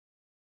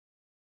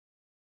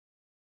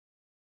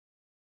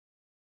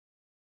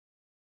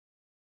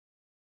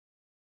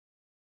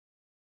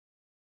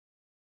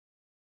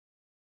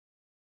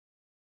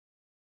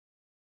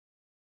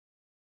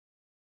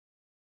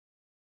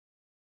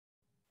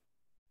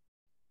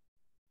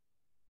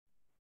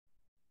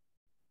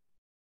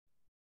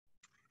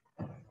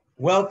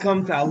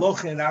Welcome to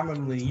Aloch and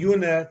Rambam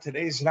Liyuna.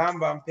 Today's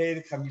Rambam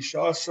Perek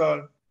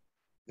Hamishasar.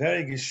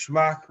 Very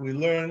geschmack. We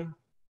learn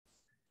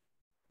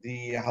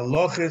the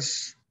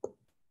halachas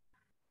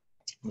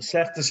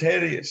Masechtas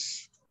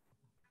Herius.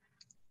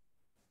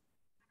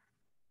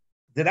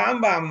 The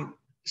Rambam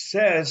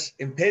says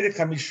in Perek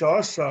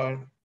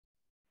Hamishasar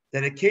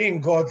that a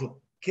Kein Godel,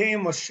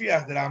 Kein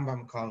Moshiach, the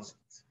Rambam calls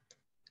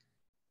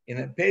it. In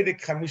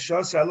Perek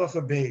Hamishasar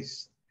Halacha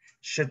Beis.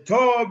 He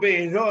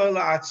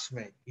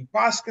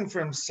paskin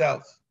for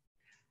himself.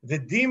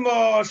 And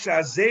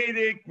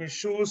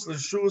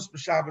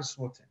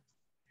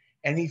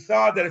he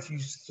thought that if you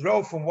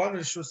throw from one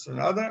rishus to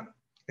another,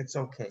 it's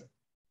okay.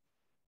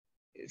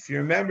 If you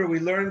remember, we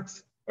learned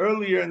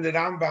earlier in the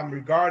Rambam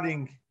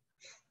regarding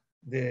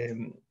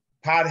the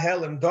Pad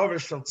Hel and Dover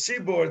Shel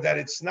Tzibor that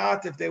it's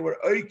not if they were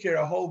oiker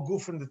a whole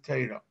goof in the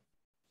Torah.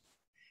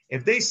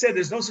 If they said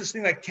there's no such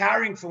thing like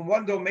carrying from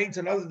one domain to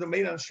another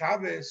domain on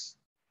Shabbos,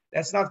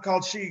 that's not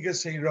called Shigiga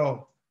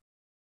Seiro.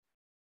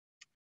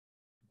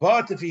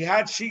 But if he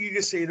had Shigiga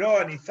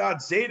Seiro and he thought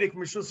Zedek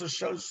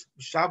Mishus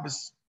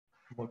Shabbos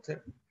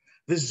Moter,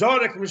 the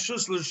Zorek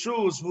Mishus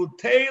Lashus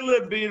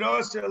Mutele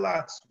Biros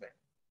Elatzme.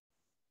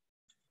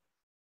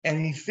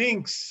 And he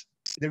thinks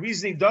the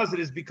reason he does it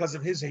is because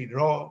of his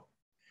Heiro.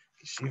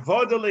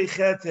 Shivoda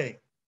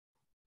Leichete.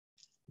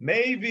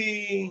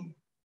 Maybe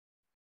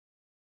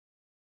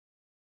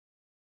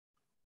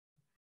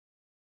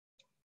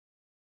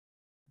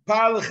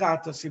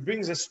Parlachatos, he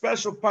brings a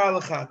special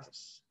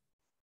Parlachatos.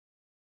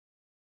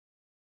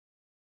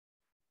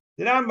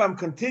 The Rambam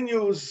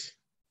continues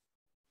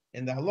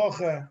in the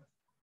Halacha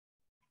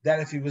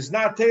that if he was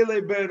not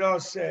Tele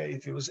Berose,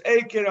 if he was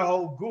Eker a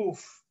whole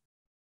goof,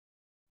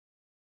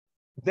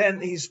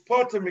 then he's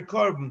Potter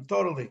Mikorban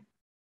totally.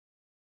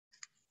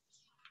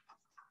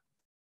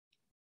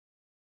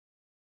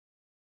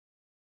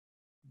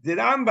 The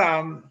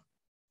Rambam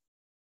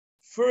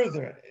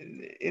further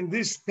in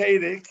this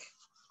Perek,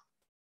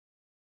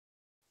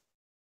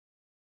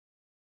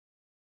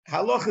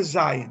 Halacha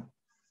Zayin,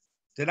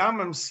 the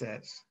Rambam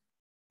says,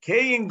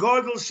 Kein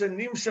Godel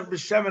shenimshach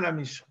b'shemen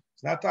hamishcha.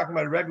 It's not talking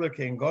about regular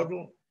Kein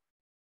Godel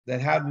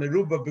that had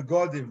meruba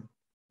begodim in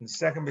the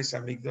second Beis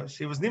Hamikdash.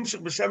 He was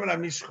nimshach b'shemen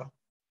hamishcha.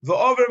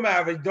 V'over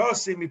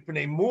ma'avedosi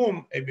mipnei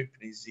mum e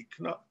mipnei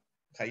zikna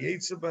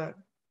chayetze b'her.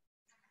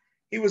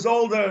 He was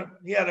older.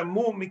 He had a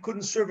mum. He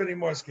couldn't serve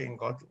anymore as Kein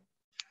Godel.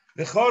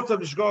 V'chota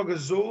b'shgog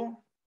hazu.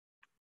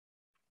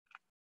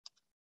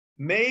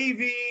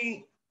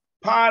 Maybe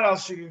par al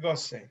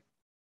shigigose.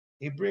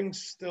 He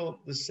brings still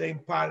the same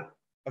part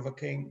of a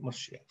King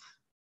Moshiach.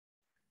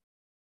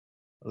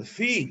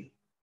 Lefi,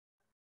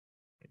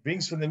 he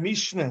brings from the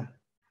Mishnah.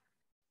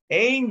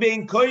 Ein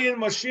bein koyin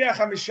Moshiach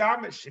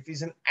hamishamish. If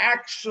he's an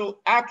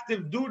actual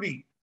active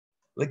duty,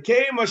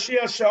 lekei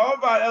Moshiach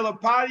sha'ovar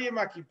elopariyim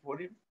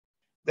akipurim.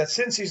 That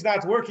since he's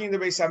not working in the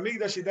Beis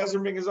Hamikdash, he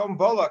doesn't bring his own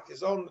bullock,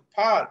 his own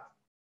part,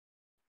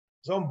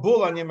 his own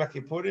bull on Yom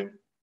Kippurim.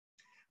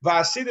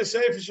 He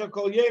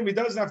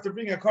doesn't have to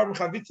bring a korban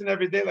chavitzin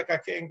every day like a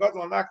Kein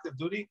Godel on active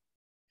duty.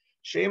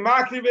 I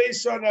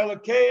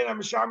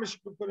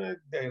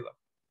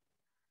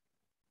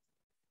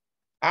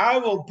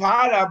will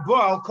par abo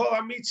al kol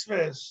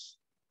mitzvahs,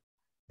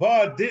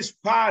 but this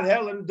par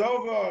hel and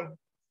dover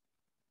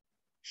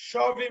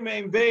shovim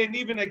ein bein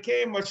even a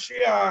Kein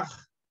Moshiach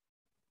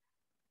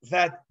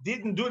that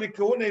didn't do the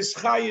kahuna is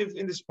chayiv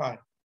in this part.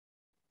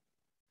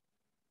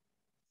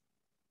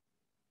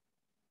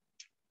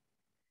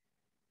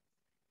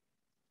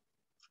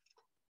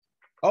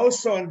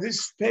 Also, in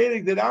this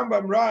Perek, the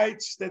Rambam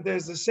writes that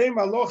there's the same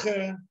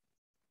halacha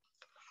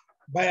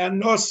by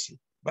Anosi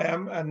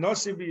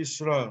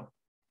b'Yisrael.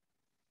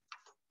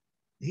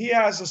 He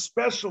has a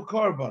special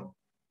korban.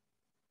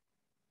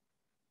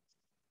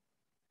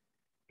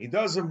 He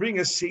doesn't bring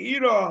a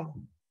seira.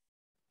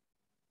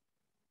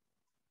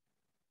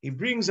 He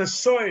brings a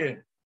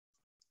soyer,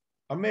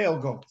 a male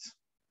goat.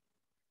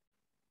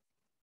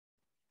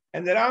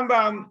 And the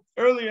Rambam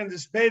earlier in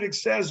this Perek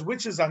says,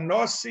 which is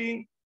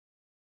Anosi,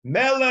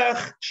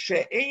 Melech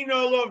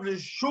she'eino lo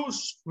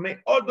rishus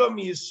me'odom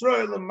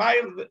Yisrael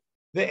l'mayl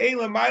ve'ein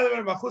l'mayl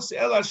ve'machus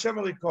el Hashem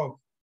elikov.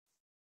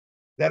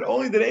 That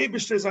only the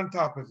Eibishter is on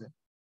top of it.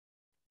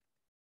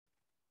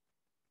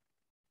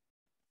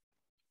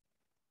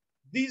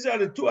 These are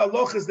the two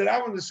halachas that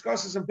Rambam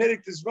discusses in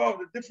Perek Tezvav,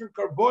 the different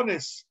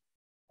karbonis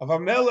of a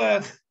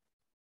melech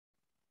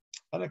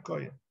and a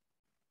kohen.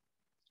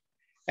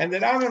 And the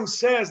Rambam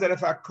says that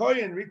if a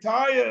kohen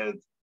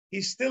retired,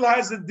 he still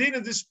has the din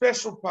of this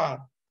special part.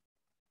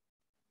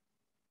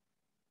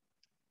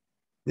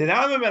 The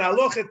Rambam and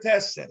Halacha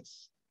Tes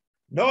says,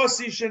 no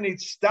sishen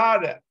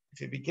itztada. If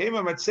he became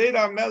a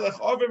Matzera Melech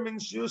over min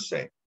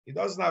Yusei, he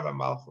doesn't have a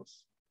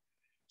Malchus.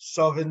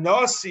 So the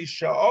Nosi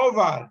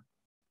Sha'ovar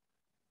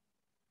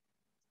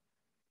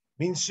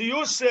min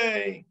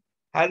Yusei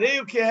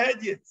Hareu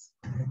Kehedyet.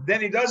 Then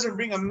he doesn't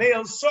bring a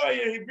male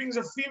sawyer, he brings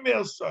a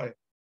female sawyer.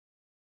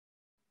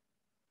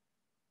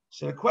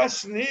 So the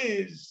question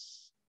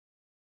is,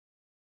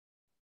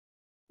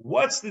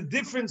 What's the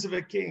difference of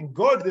a king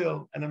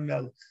Godel and a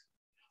melech?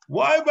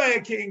 Why by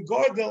a king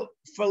Godel,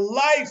 for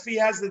life he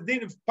has the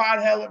din of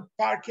par hel and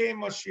par kei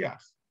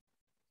Moshiach?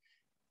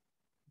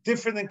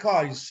 Different than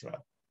Klal Yisrael.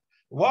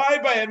 Why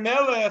by a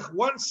melech,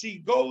 once he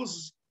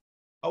goes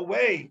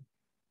away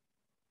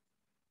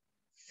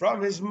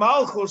from his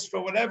malchus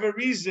for whatever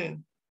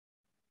reason,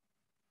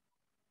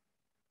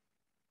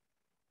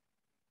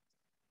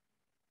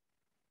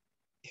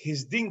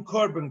 his din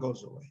korban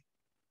goes away?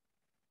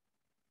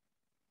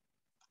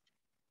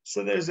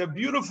 So there's a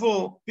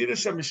beautiful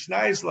Pirush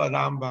HaMishnayos La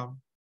Rambam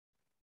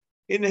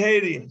in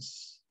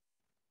Hades,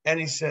 and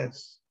he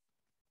says,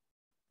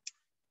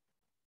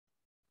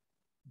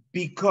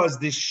 because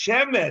the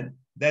shemen,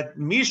 that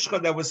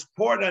mishcha that was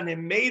poured on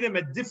him, made him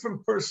a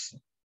different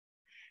person.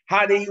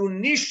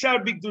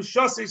 Nishar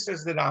b'kedushos,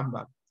 says the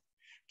Rambam.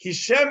 Ki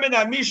shemen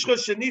hamishcha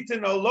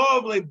sheniten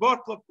olov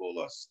lebotla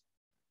pulos.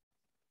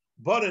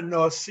 But a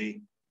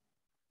nosi,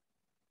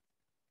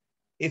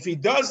 if he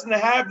doesn't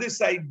have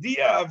this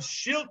idea of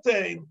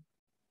shiltein,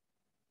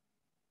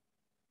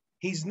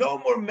 he's no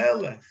more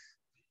melech.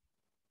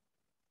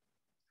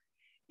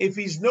 If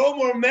he's no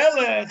more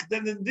melech,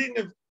 then the din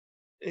of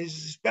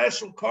his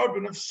special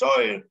carbon of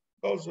soil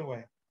goes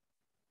away.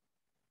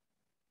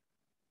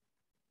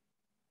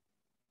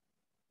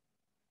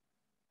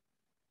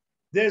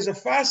 There's a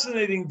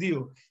fascinating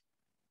deal.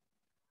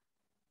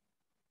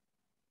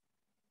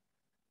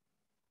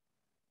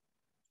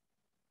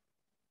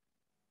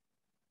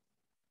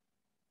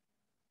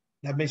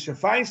 Now, Mr.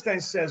 Feinstein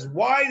says,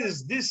 why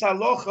is this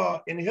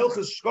halacha in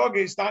Hilchas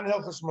Shkoges not in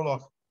Hilchas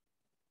Malach?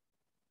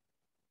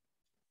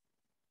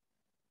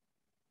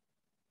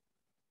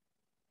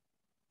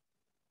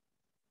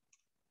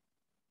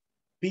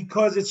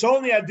 Because it's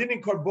only a din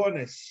in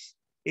Korbonis.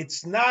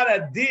 It's not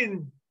a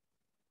din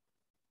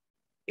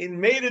in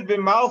Meirid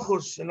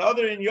b'Malchus and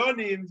other in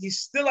Yonim. He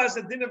still has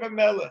a din of a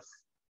melech.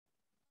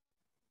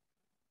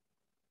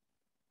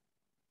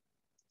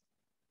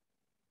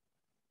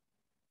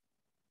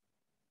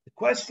 The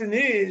question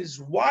is,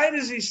 why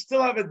does he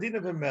still have a din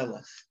of a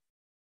melech?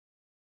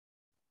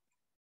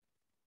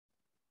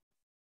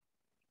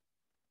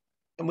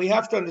 And we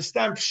have to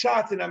understand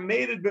Pshat in a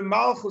Meirid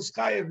b'Malchus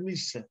chayev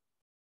misa.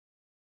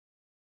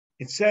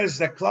 It says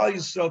that Klal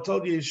Yisrael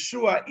told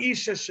Yeshua,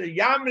 Isha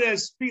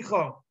sheyamres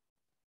picho.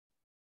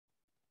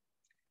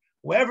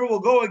 Whoever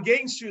will go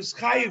against you is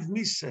chayev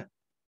misa.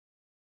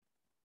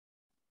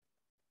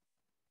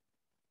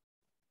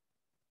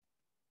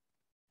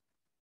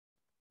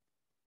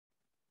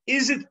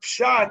 Is it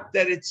pshat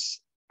that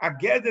it's a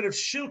gather of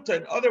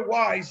shilton?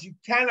 Otherwise, you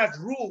cannot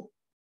rule.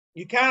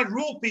 You cannot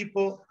rule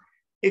people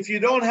if you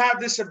don't have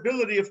this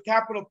ability of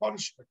capital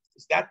punishment.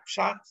 Is that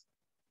pshat?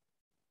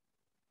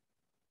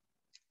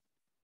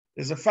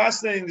 There's a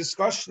fascinating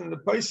discussion in the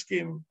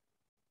Poskim.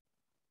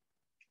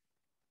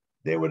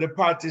 They were the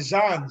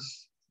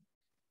partisans.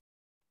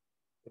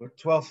 There were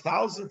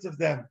 12,000 of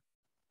them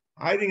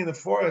hiding in the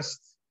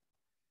forest.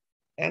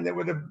 And there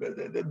were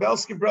the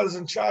Belsky brothers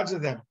in charge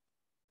of them.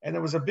 And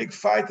there was a big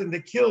fight and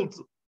they killed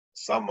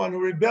someone who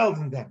rebelled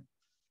in them.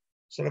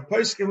 So the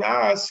Poskim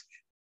asked,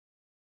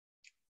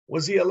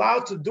 was he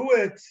allowed to do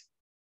it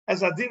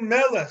as Adin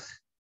Melech?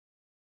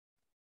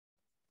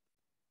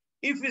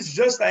 If it's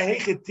just a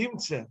Hechet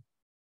Timtze,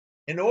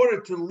 in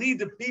order to lead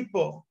the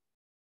people,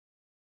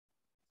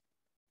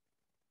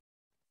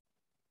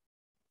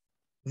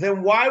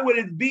 then why would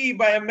it be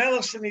by a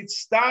Melech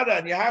Shenitztada,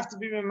 and you have to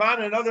be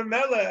Miman another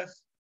Melech?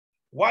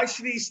 Why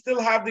should he still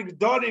have the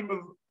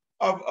Gdorim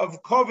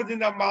of Kovod in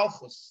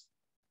Malchus?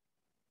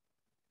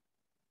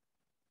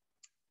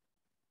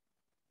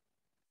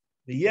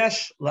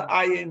 V'yesh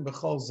la'ayin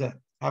b'chol zeh.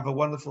 Have a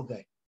wonderful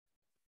day.